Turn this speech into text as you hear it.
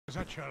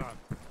Začala.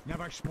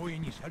 Navaž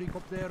spojení s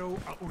helikoptérou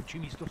a určí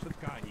místo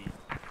setkání.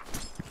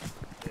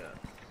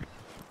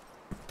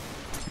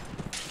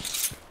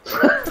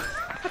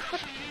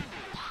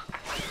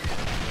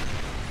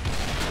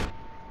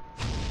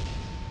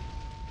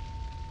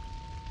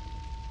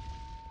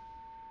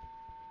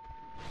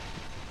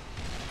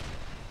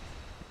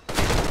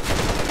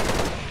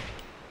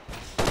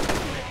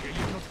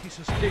 Jednotky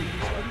se spojí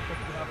s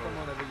helikoptérou.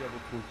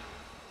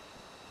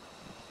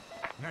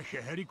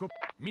 Naše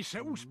helikoptéra.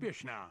 Mise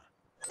úspěšná.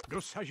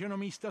 Dosaženo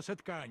místa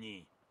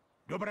setkání.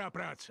 Dobrá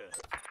práce.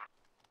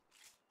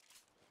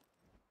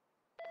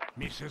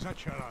 Mise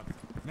začala.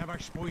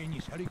 Navaž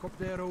spojení s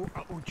helikoptérou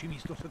a určí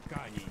místo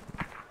setkání.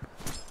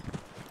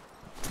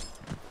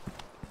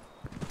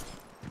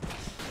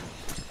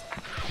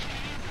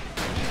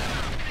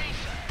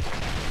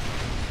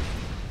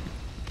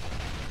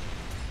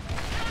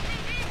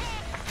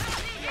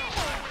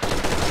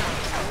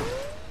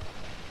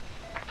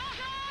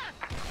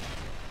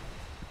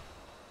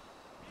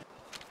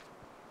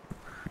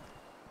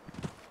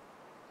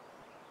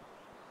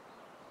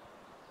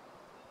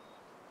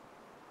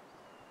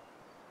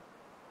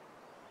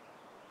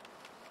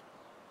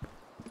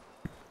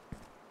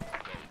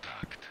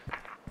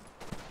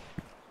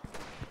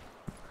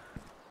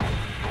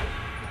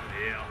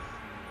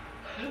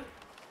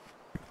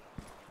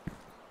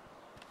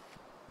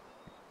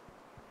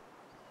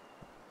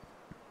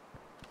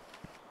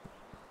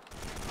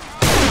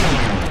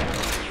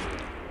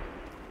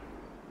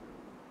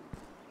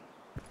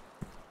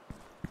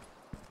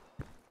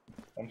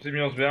 On si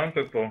měl zvěn,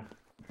 Pepo.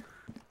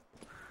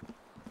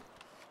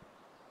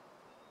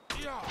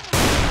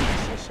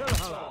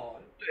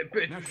 Ty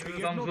pič,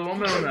 už tam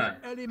zlomil,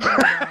 ne?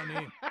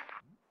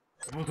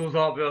 Mu to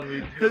záběr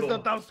víc. Ty to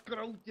tam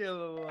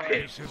zkroutil,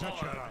 Se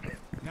začala.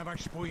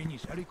 Navaž spojení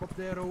s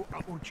helikoptérou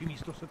a určí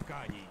místo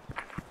setkání.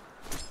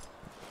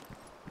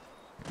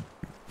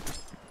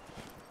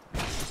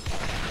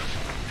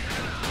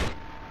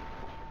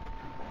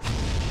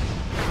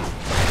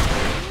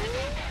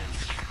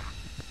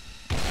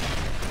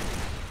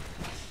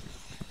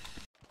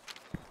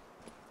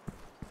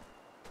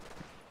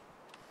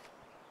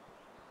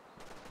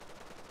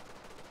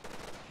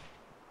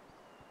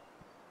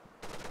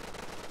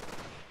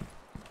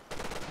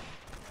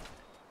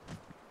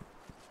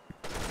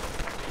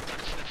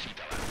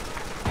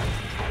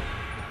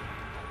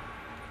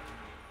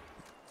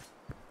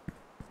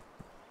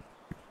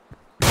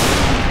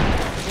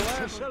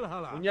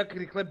 Selhala. On nějak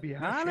rychle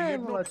běhá, ne,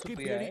 vole, co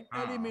to je? Byly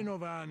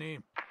eliminovány.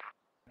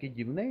 Taky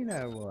divnej,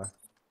 ne, vole.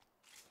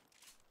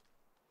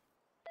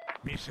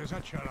 Mise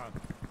začala.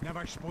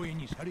 Navaž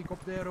spojení s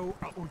helikoptérou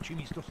a určí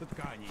místo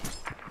setkání.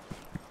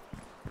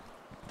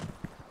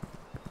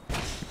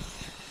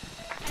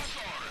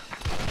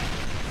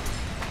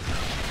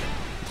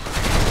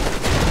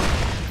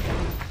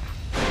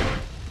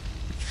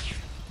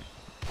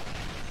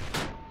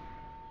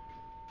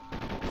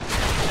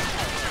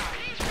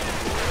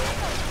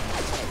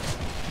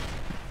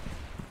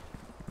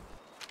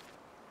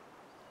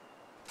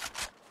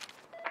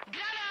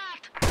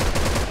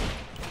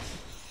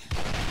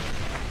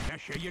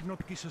 Naše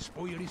jednotky se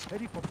spojily s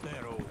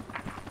helikoptérou.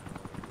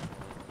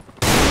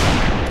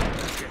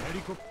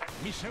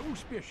 Mise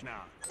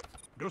úspěšná.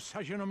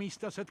 Dosaženo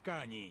místa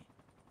setkání.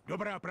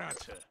 Dobrá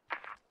práce.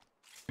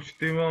 Už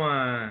ty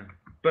vole,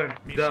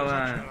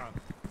 prdele.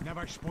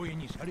 Navaž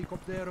spojení s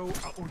helikoptérou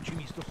a určí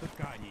místo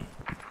setkání.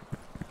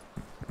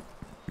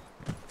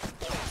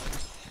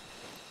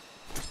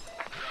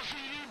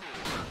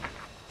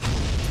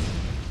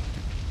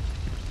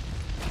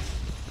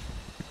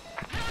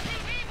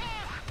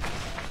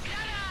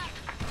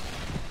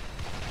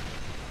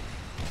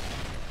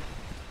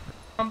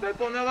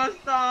 Pepo, nelez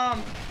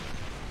tam!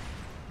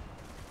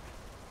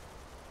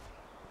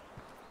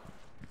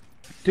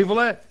 Ty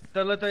vole,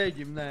 tenhle to je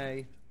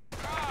divnej.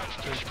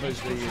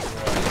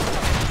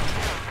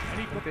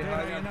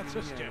 Helikoptéra je na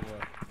cestě.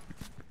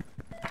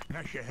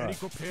 Naše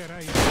helikoptéra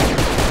je...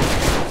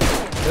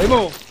 Dej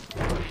mu!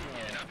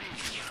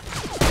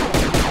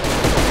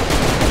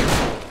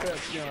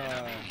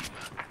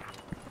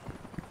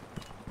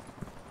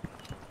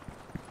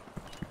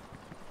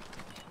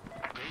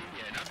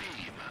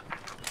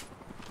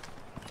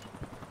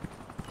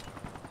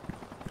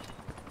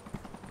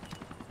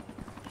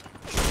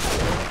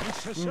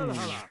 Se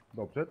selhala.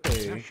 Dobře,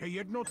 ty. Naše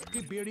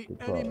jednotky byly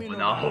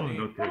eliminovány.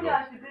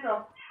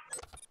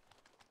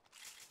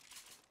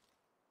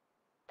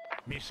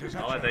 Mise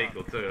začala. Ale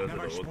dejko, co je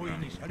Navaž to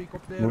spojení s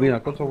helikoptérou Mluví na a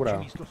kocoura.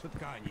 určí místo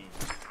setkání.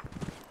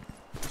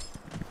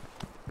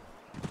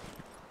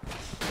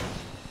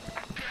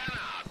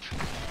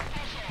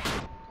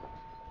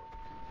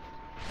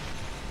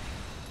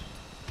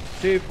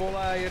 Ty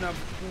vole, je na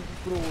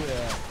kruhu,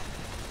 je.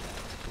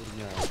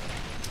 Kurňa.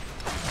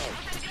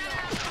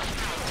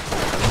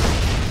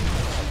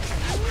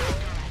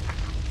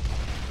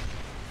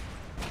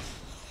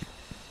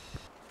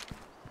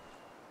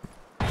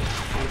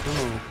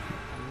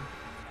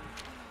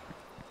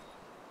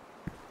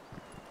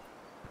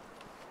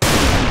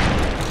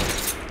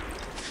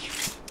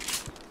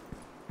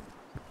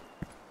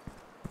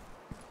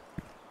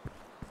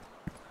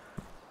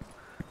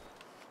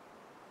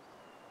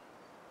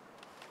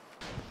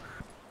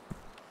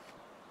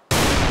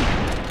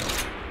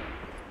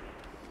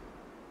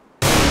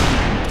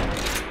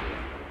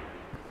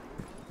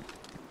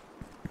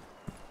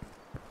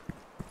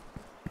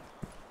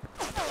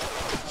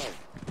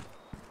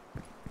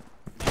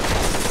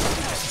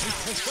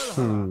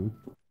 selhala.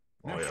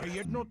 Naše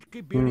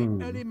jednotky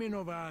byly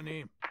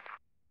eliminovány.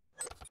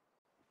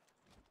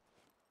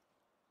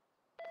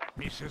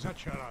 Mise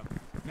začala.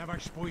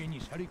 Navaž spojení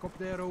s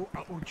helikoptérou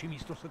a urči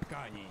místo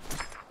setkání.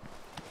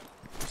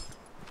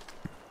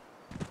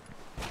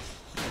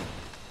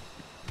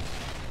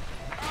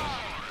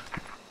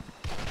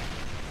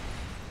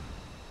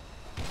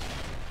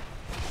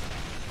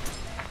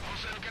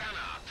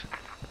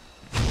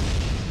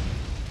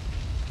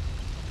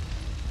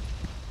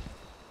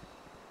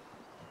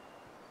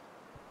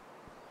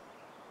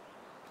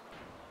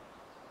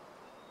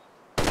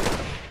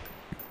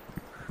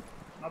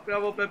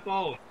 Napravo,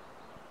 Pepo.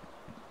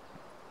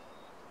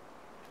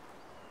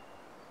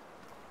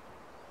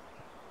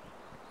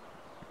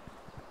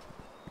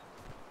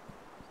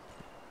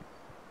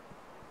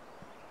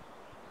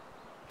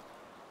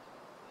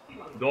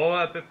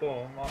 Dole,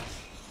 Pepo.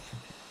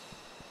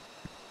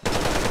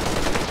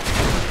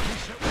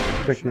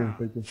 Pěkně,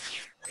 pěkně.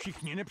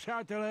 Všichni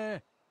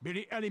nepřátelé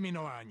byli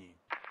eliminováni.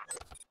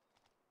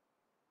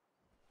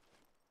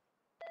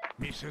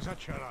 Mise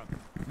začala.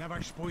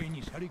 Navaž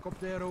spojení s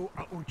helikoptérou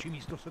a urči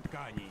místo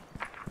setkání.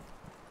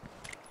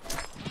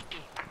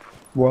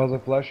 Boha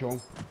flash, jo.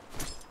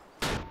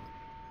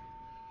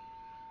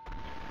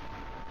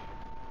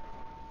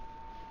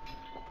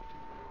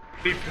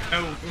 Ty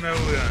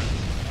tunelu je.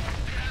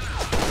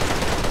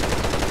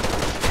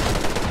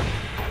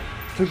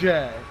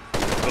 Cože?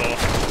 To.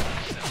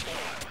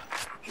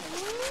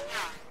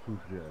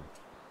 Cože?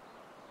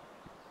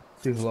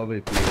 Ty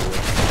hlavy, ty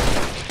vole.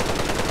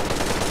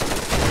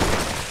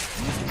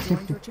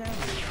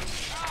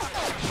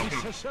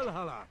 Mise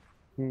selhala.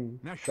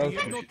 Naše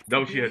jednotky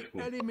Další byly hezku.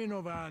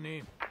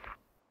 eliminovány.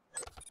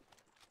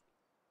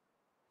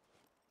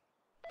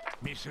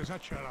 Mise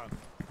začala.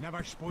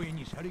 Navaž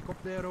spojení s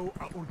helikoptérou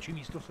a urči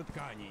místo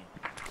setkání.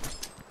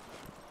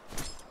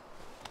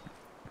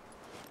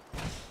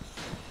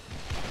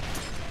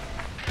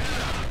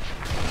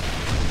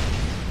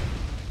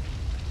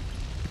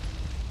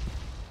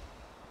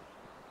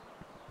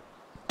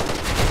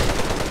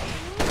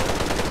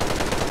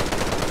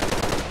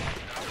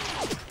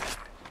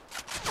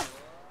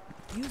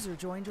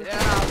 Jde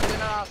na nás, jde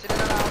na nás, jde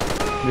na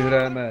nás.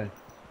 Vyhrajeme.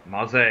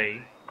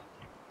 Mazej.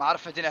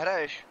 Marfe, ty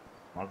nehraješ.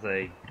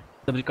 Mazej.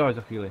 Jsem říkal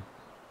za chvíli.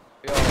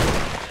 Jo.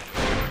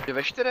 Jde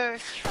ve 4.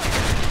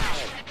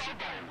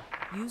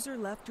 User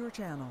left your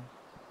channel.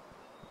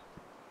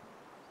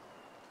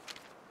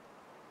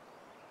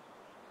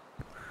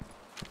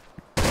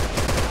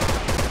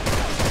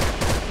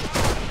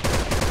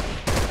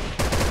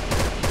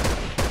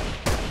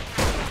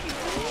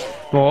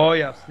 No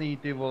jasný,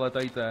 ty vole,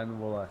 tady ten,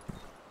 vole.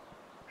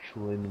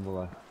 Šulin,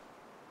 vole.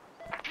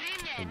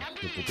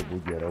 Jsem si to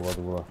budu děrovat,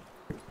 vole.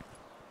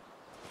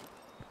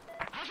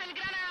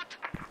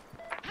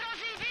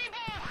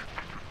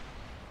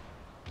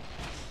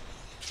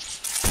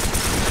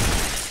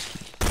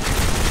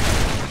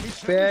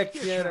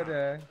 Pěkně,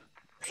 Rede.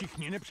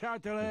 Všichni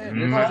nepřátelé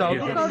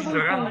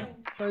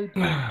Tady to.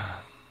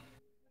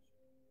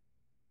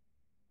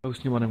 Já už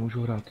s nima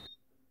nemůžu hrát.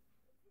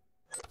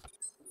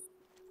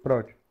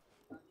 Proč?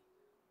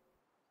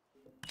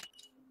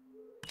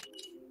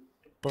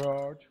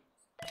 Proč?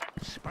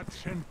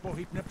 spatřen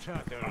pohyb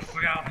nepřátel.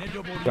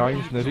 Já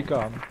nic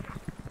neříkám.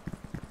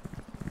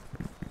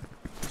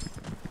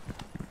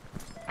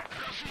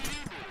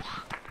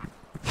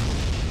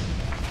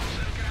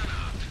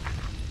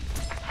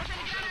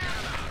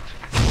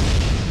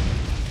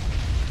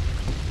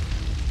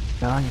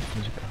 Já nic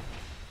neříkám.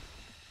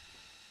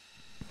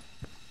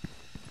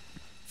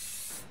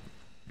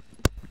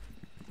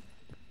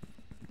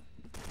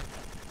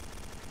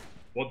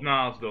 Od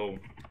nás jdou.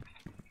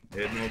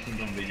 Jednoho jsem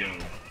tam viděl.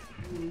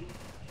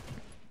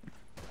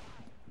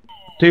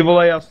 Ty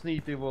vole,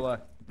 jasný, ty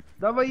vole.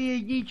 Dávají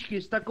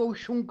jedničky s takovou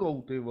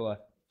šunkou, ty vole.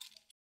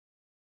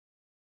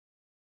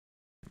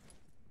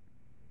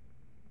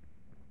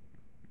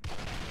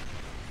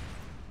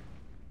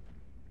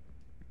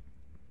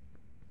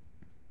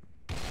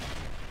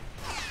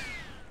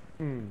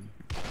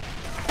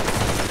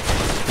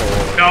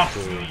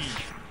 Jasný.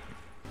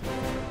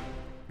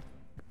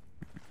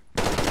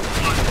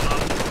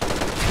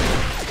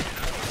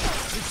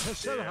 Se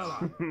selhala.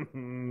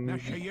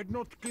 Naše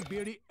jednotky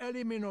byly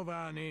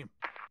eliminovány.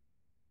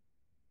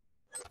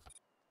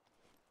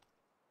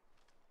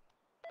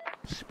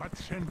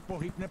 Spatřen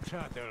pohyb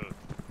nepřátel.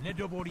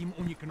 Nedovolím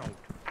uniknout.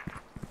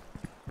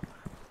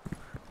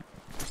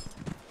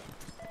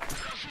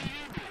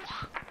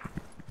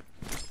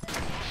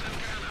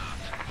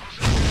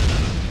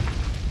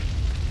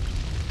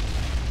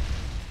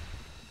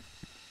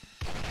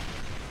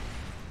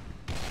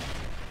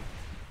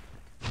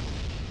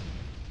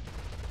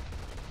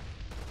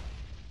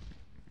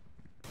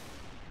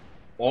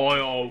 O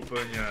jo,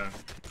 úplně.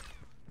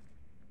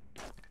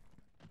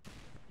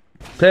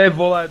 Ty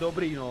vole,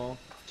 dobrý no.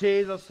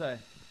 3 zase.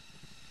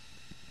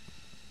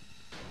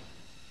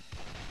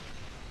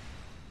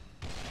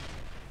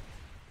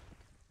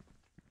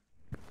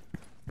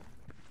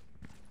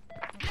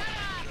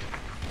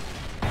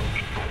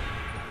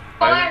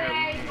 Ale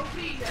hej, to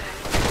přijde.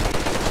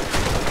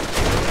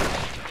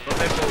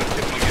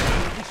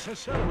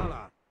 Mise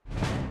selhala.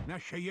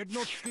 Naše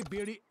jednotky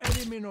byly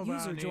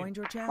eliminovány.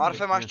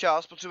 Marfe, máš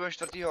čas, potřebujeme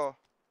čtvrtýho.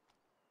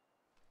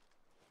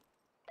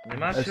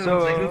 Nemáš So-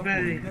 čas, někdo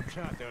bej.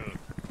 Nepřátel,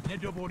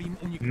 nedovolím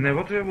uniknout.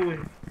 Nepotřebuj.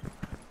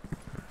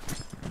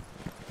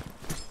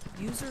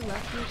 User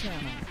left your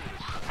channel.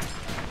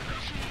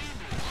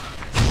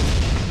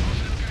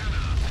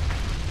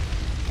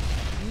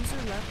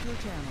 User left your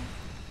channel.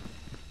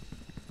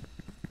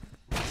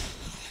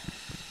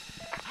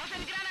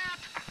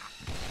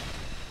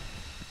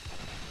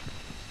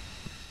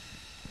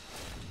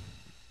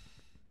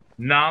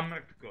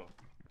 Námrtko.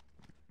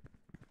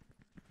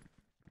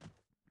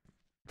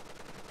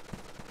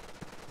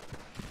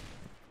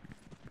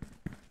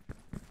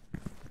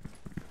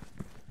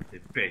 Ty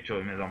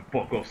pičo, mě tam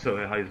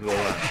pokosili,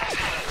 hajzvole.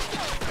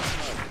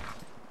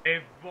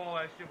 I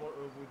vole, ještě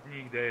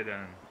vodník, kde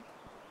jeden.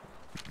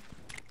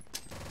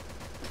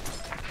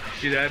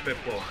 Ještě jde,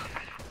 Pepo.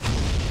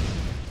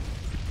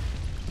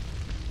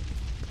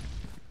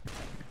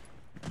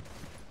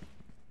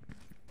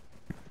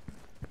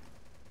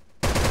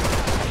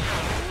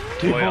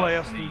 Ty vole,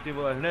 jasný, ty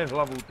vole, hned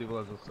hlavu, ty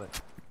vole, zase.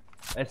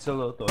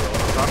 SL to jo,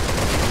 tak.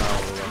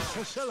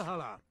 Mise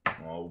selhala.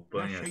 No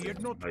úplně, Naše ty,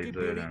 jednotky hajzl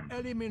byly jeden.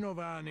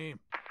 eliminovány.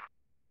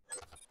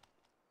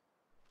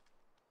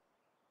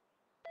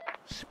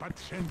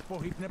 Spatřen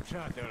pohyb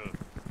nepřátel.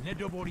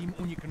 Nedovolím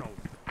uniknout.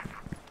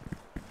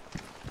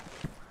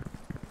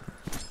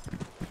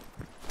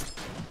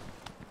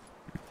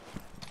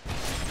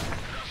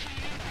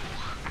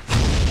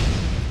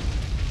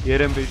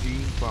 Jeden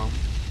běží, pám.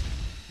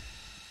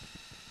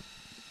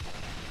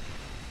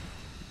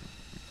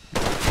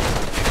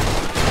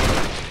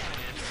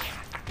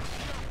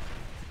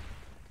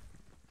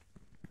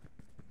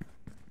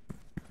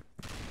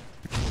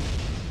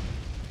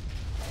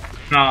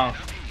 No.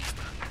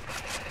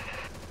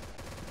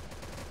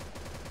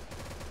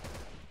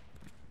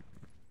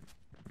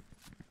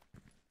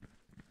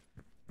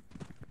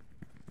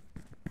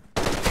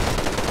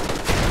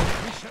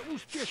 Mise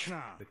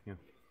úspěšná. Pěkně.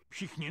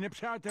 Všichni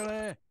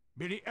nepřátelé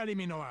byli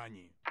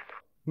eliminováni.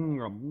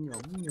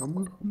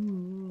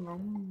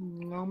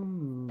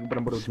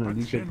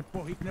 Spatřen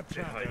pohyb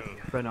nepřátel.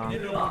 Penál.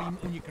 Nedovolím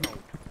uniknout.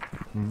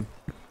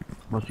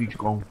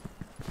 Masíčkou.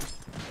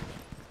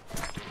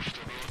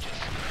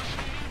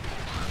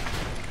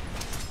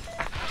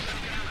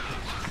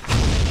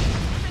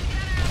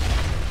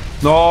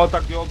 No,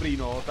 tak dobrý,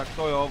 no, tak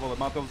to jo, vole,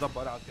 má to za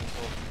barákem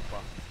toho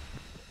týpa.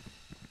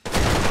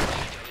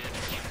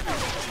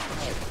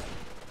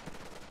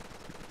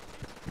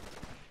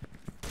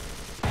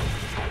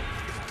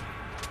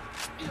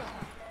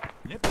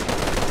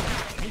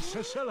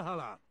 Mise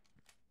selhala.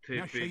 Ty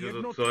Naše pičo, to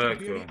jednotky co jako?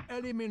 byly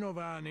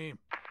eliminovány.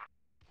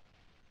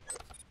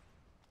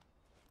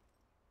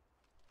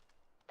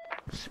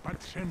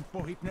 Spatřen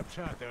pohyb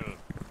nepřátel.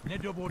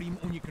 Nedovolím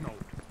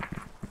uniknout.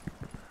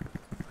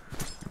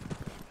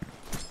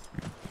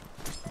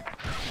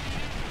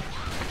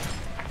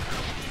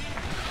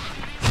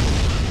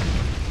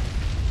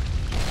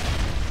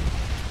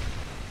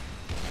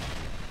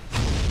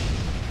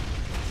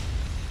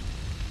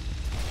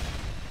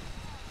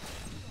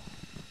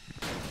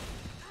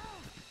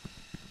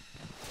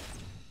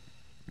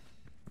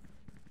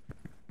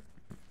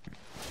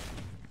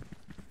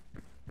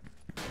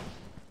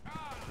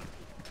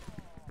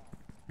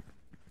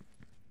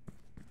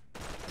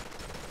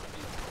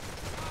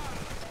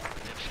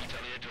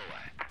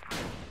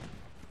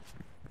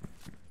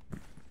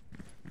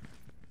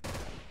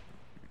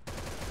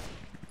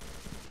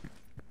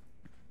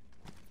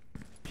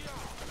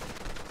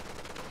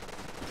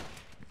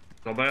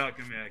 Za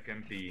bajákem je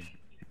kempí.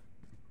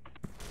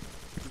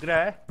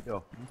 Kde?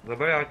 Jo. Za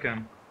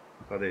bajákem.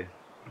 Tady.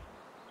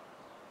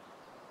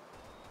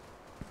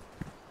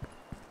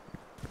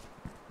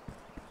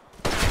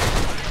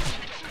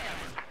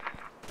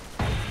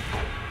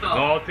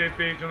 No ty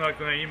pičo, no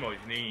to není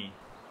možný.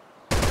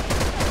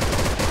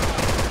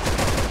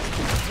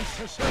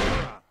 Mise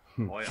selhala.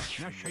 O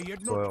jasný. Naše To jo,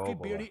 jednotky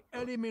vole. byly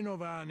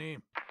eliminovány.